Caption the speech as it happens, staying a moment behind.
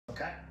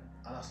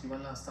ask you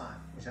one last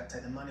time. Would you like to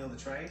take the money or the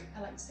trade?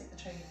 I'd like to take the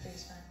trade,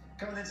 please, man.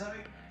 Come on then,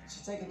 Zoe.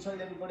 She's taking trade,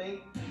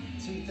 everybody.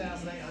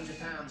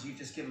 £2,800 you've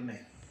just given me.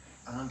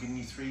 And I'm giving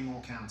you 3 more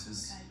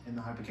counters in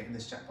the hope of getting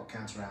this jackpot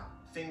counter out.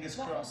 Fingers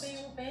crossed.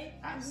 What will be.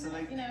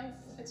 Absolutely. You know,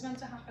 if it's meant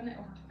to happen,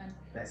 it'll happen.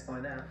 Let's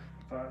find out.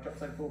 Fire up drop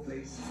zone 4,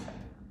 please.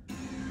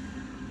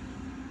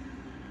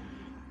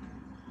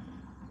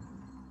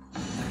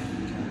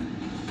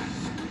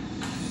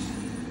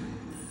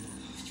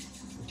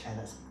 Okay,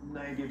 that's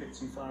maybe a bit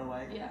too far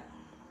away. Yeah.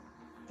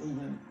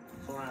 Even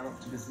for our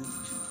optimism.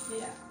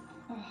 Yeah.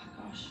 Oh,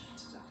 gosh.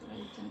 That's exactly what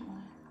you didn't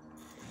want.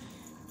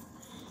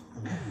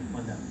 Okay,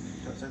 one down.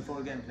 Drop zone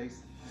 4 again,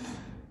 please.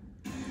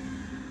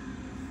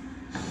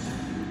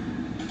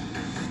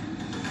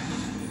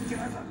 Get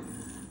over.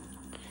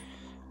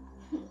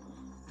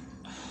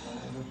 A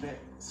little bit.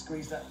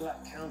 Squeeze that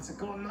black counter.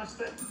 Go on, nudge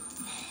them.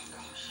 Oh,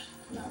 gosh.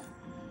 No.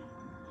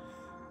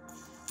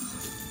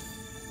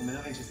 And we're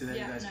not interested in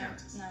any of those no,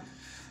 counters. No.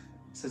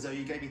 So Zoe,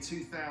 you gave me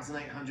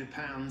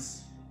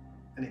 £2,800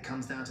 and it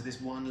comes down to this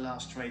one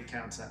last trade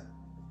counter.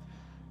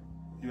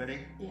 You ready?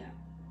 Yeah.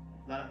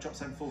 Line up drop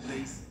zone 4,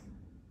 please.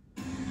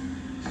 Go.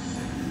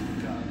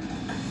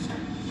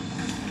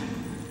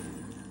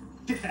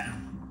 Get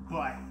down.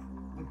 Right.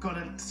 We've got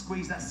to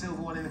squeeze that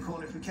silver one in the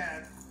corner if we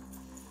can.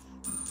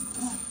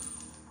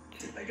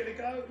 Is they gonna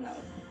go? No.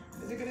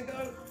 Is it gonna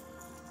go?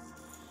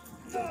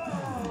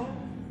 No!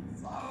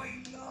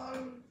 Zoe,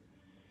 no!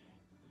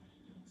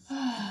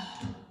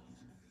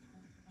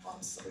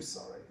 I'm so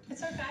sorry.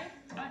 It's okay.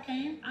 I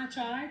came. I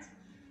tried.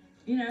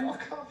 You know. I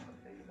can't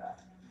believe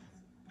that.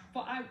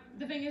 But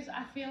the thing is,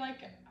 I feel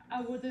like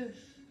I would have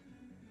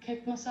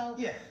kicked myself.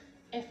 Yeah.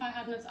 If I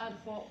hadn't, I'd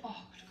have thought,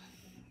 oh,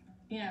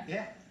 you know.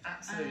 Yeah,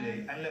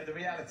 absolutely. And look, the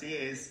reality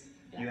is,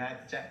 you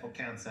had the jackpot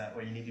counter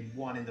where you needed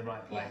 1 in the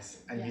right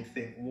place, and you'd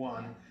think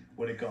 1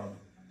 would have gone.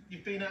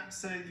 You've been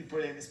absolutely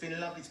brilliant. It's been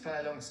lovely to play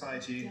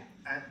alongside you,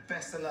 and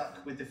best of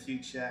luck with the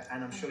future.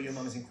 And I'm sure your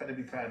mum is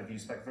incredibly proud of you. You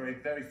spoke very,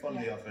 very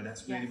fondly of her, and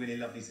that's really, really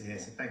lovely to hear.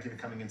 So thank you for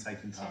coming and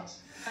taking part.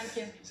 Cheers. Thank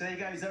you. So there you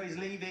go. Zoe's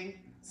leaving.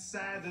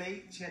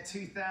 Sadly, she had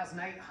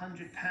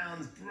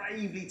 £2,800.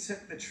 Bravely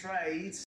took the trade.